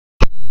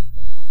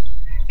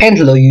And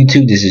hello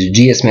YouTube, this is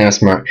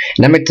GSManSmart,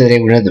 and I'm back today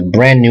with another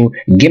brand new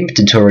Gimp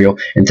tutorial.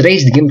 In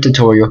today's Gimp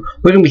tutorial,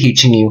 we're going to be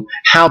teaching you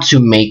how to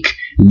make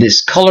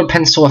this color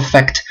pencil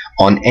effect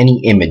on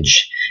any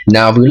image.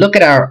 Now if we look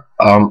at our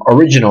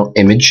original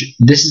image,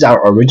 this is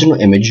our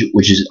original image,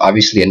 which is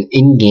obviously an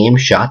in-game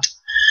shot,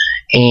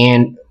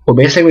 and we're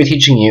basically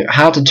teaching you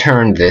how to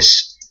turn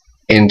this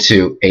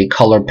into a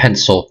color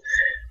pencil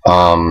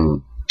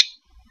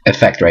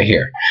effect right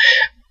here.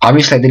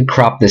 Obviously, I did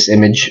crop this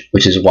image,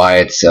 which is why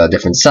it's a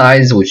different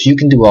size, which you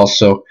can do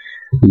also.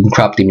 You can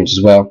crop the image as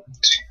well.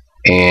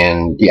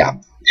 And yeah.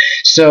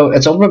 So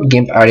let's open up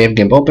Gimp. I already have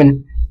Gimp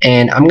open.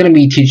 And I'm going to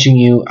be teaching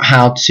you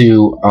how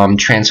to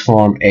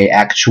transform a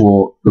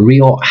actual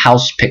real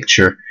house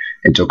picture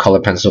into a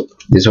color pencil.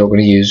 This is what we're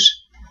going to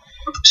use.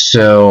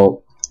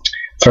 So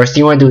first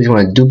thing you want to do is you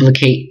want to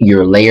duplicate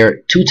your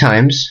layer 2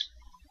 times.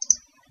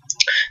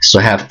 So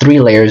have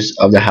 3 layers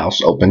of the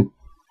house open,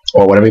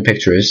 or whatever your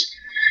picture is.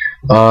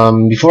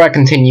 Before I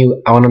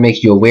continue, I want to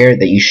make you aware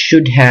that you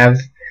should have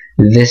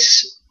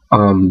this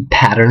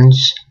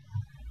patterns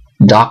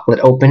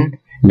docklet open.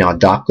 Now,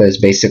 docklet is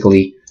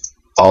basically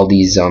all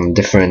these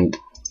different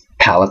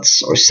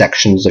palettes or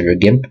sections of your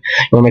Gimp. You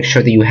want to make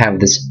sure that you have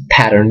this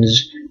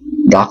patterns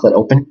docklet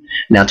open.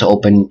 Now, to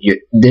open your,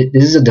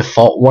 this is a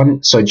default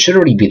one, so it should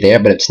already be there,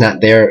 but if it's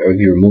not there, or if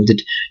you removed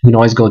it, you can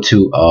always go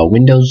to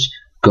Windows,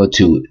 go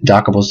to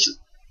Dockables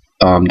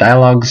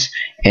Dialogues,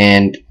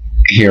 and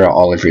here are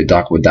all of your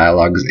docklet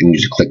dialogues, and you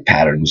just click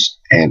patterns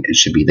and it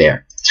should be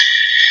there.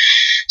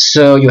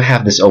 So you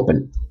have this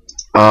open.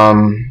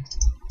 Now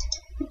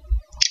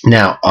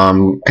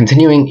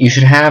continuing, you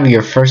should have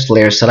your first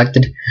layer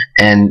selected,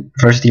 and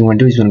first thing you want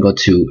to do is you want to go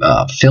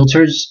to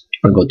filters,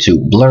 we're going to go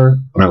to blur,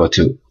 we're going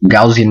to go to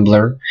Gaussian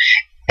blur,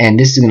 and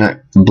this is going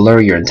to blur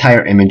your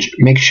entire image.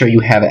 Make sure you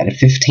have it at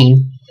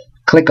 15.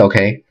 Click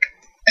OK.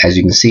 As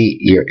you can see,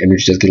 your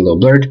image does get a little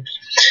blurred.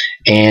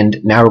 And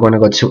now we're going to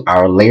go to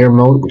our layer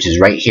mode, which is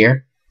right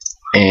here,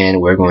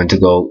 and we're going to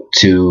go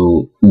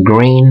to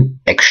grain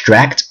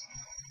extract,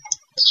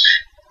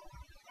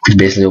 which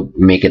basically will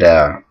make it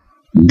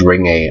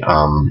bring a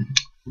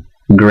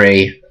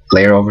gray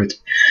layer over it.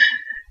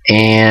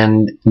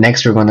 And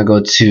next we're going to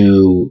go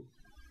to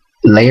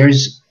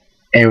layers,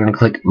 and we're going to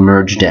click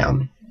merge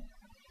down.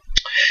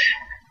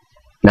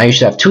 Now you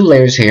should have 2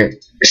 layers here.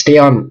 Stay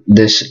on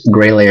this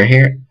gray layer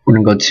here. We're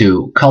going to go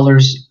to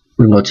colors.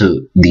 We're going to go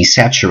to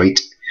Desaturate,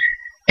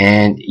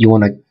 and you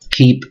want to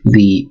keep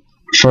the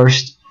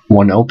first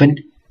one open,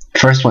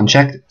 first one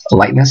checked,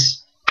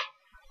 lightness.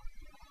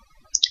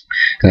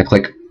 Gonna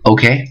click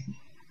OK.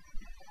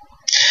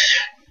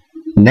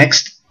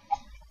 Next,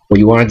 what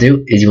you want to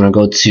do is you want to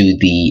go to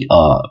the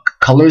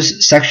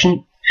colors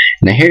section.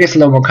 Now here it gets a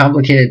little more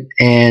complicated,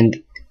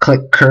 and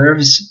click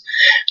curves.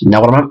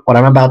 Now what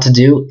I'm about to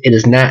do, it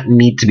does not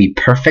need to be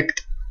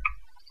perfect,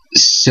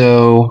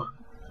 so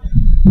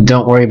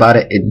don't worry about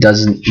it. It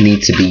doesn't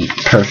need to be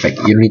perfect.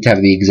 You don't need to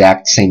have the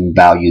exact same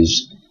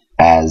values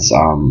as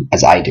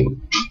I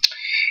do.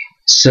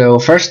 So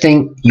first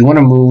thing, you want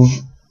to move.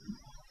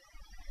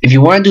 If you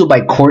want to do it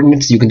by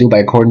coordinates, you can do it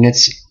by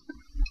coordinates.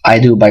 I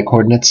do it by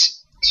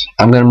coordinates.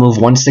 I'm going to move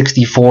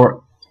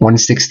 164,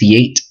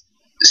 168.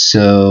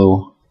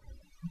 So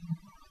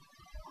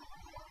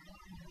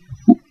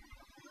it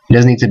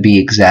doesn't need to be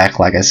exact,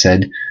 like I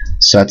said.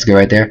 So that's good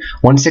right there.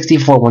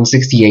 164,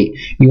 168.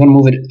 You want to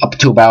move it up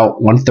to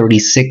about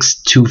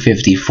 136,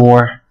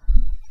 254.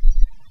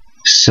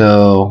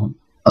 So,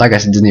 like I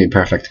said, it doesn't need to be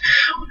perfect.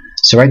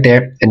 So right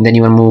there, and then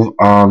you want to move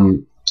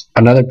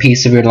another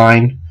piece of your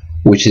line,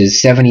 which is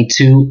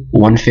 72,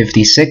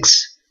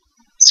 156.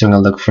 So I'm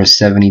gonna look for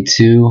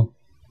 72,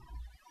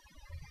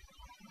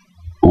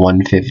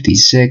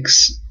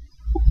 156,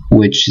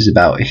 which is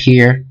about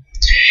here,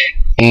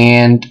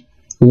 and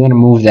we want to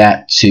move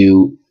that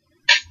to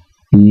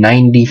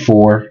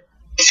 94,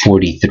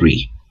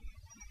 43.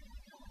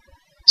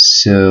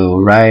 So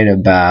right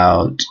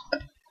about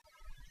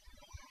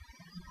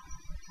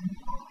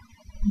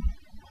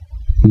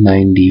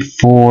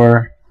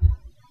 94,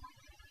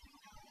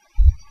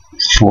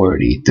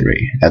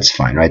 43. That's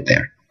fine right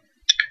there.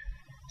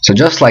 So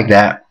just like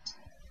that,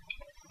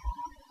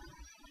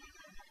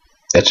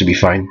 that should be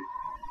fine.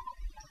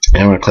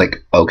 And I'm going to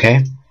click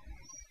OK.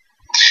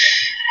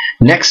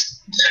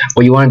 Next,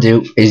 what you want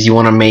to do is you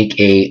want to make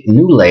a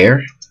new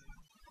layer.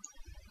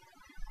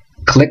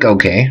 Click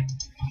OK.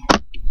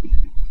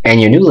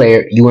 And your new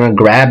layer, you want to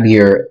grab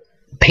your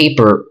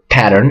paper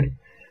pattern,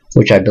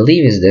 which I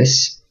believe is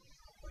this.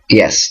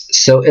 Yes,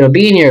 so it'll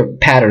be in your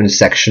patterns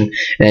section,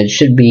 and it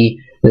should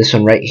be this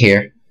one right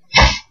here.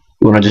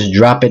 You want to just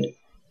drop it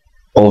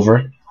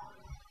over,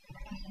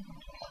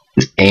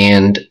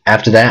 and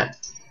after that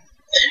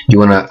you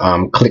want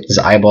to click this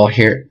eyeball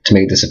here to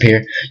make it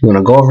disappear. You want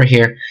to go over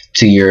here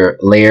to your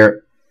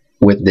layer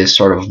with this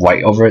sort of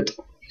white over it,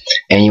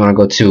 and you want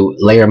to go to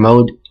layer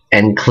mode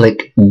and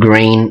click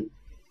grain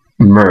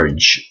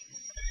merge,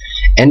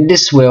 and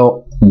this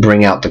will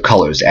bring out the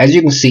colors. As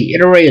you can see,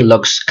 it already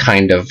looks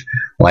kind of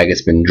like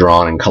it's been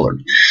drawn and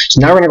colored.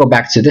 So now we're going to go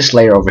back to this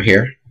layer over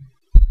here,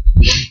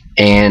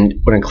 and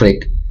we're going to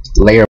click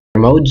layer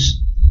modes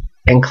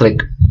and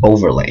click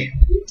overlay.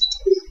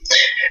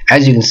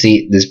 As you can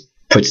see, this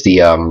puts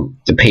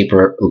the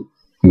paper,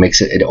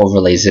 it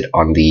overlays it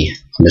on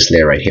this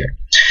layer right here.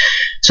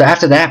 So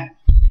after that,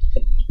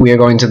 we are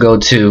going to go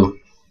to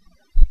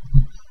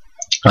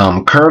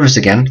curves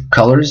again,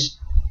 colors.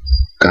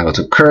 Gonna go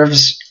to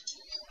curves,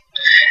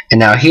 and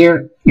now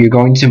here you're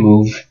going to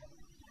move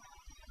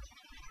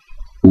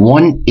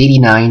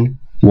 189,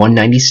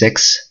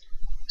 196.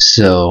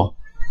 So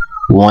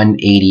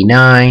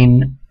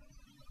 189,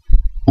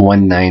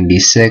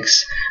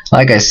 196.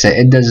 Like I said,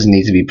 it doesn't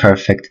need to be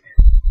perfect,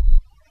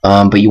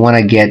 but you want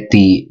to get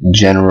the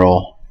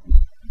general.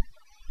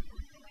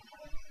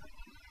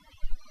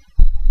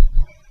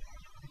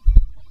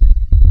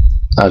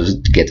 I'll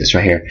just get this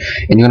right here,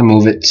 and you're gonna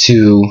move it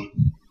to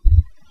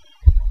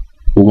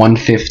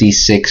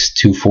 156,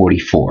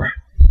 244.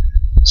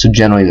 So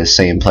generally the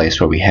same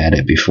place where we had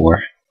it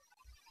before.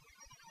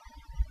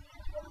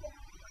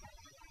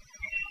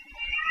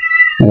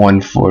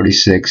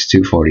 146,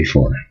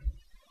 244.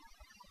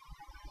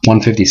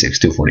 156,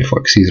 244.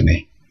 Excuse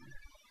me.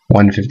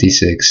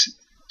 156,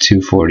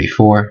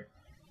 244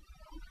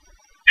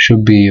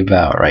 should be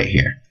about right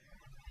here.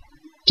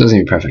 Doesn't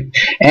be perfect.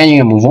 And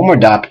you're gonna move one more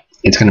dot.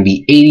 It's gonna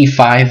be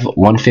 85,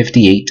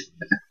 158,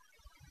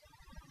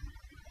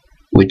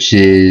 which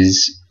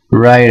is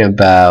right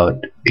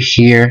about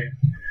here.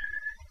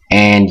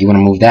 And you want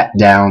to move that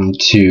down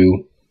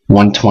to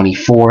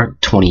 124,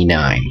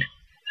 29,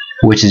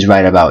 which is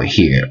right about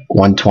here.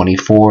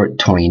 124,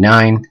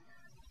 29,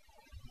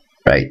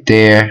 right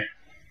there.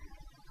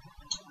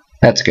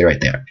 That's good right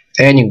there.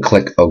 And you can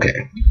click OK.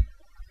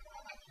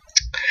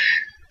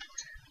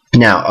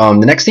 Now,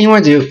 the next thing you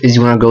want to do is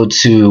you want to go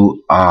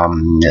to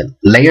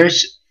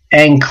layers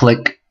and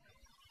click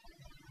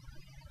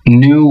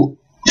new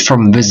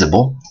from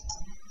visible,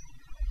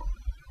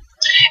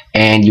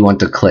 and you want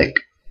to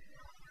click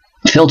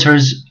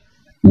filters,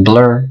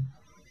 blur,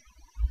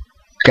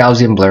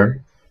 Gaussian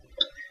blur,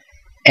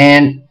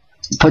 and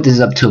put this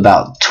up to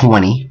about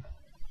 20.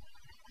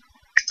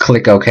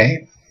 Click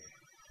OK,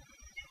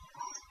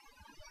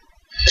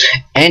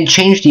 and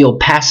change the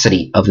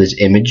opacity of this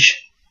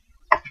image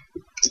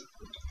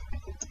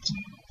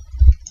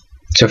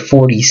to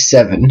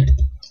 47,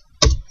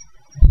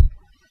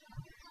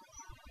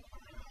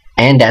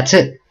 and that's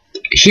it.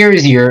 Here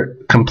is your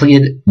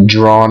completed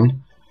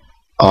drawn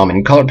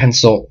in color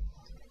pencil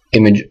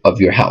image of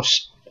your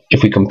house.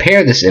 If we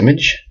compare this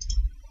image,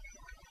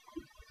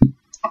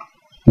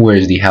 where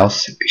is the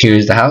house? Here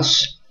is the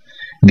house,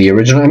 the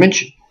original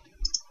image,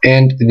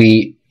 and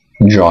the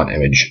drawn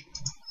image.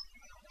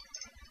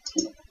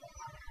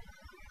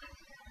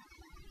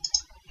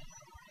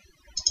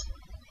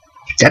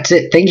 That's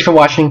it. Thank you for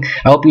watching.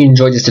 I hope you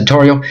enjoyed this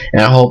tutorial,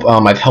 and I hope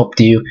I've helped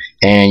you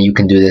and you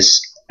can do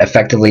this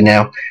effectively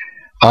now.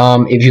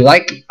 If you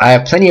like, I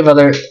have plenty of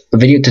other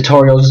video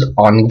tutorials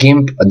on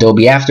Gimp,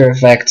 Adobe After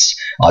Effects,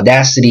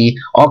 Audacity,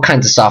 all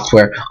kinds of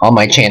software on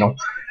my channel.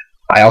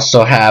 I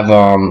also have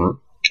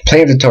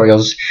plenty of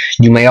tutorials.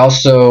 You may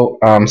also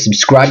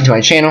subscribe to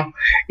my channel.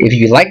 If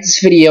you like this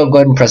video, go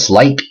ahead and press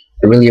like.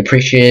 I really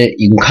appreciate it.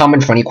 You can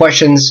comment for any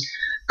questions,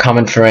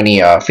 comment for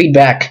any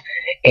feedback,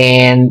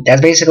 and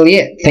that's basically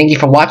it. Thank you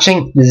for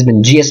watching. This has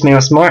been GS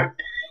Smart,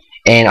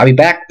 and I'll be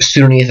back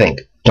sooner than you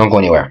think. Don't go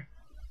anywhere.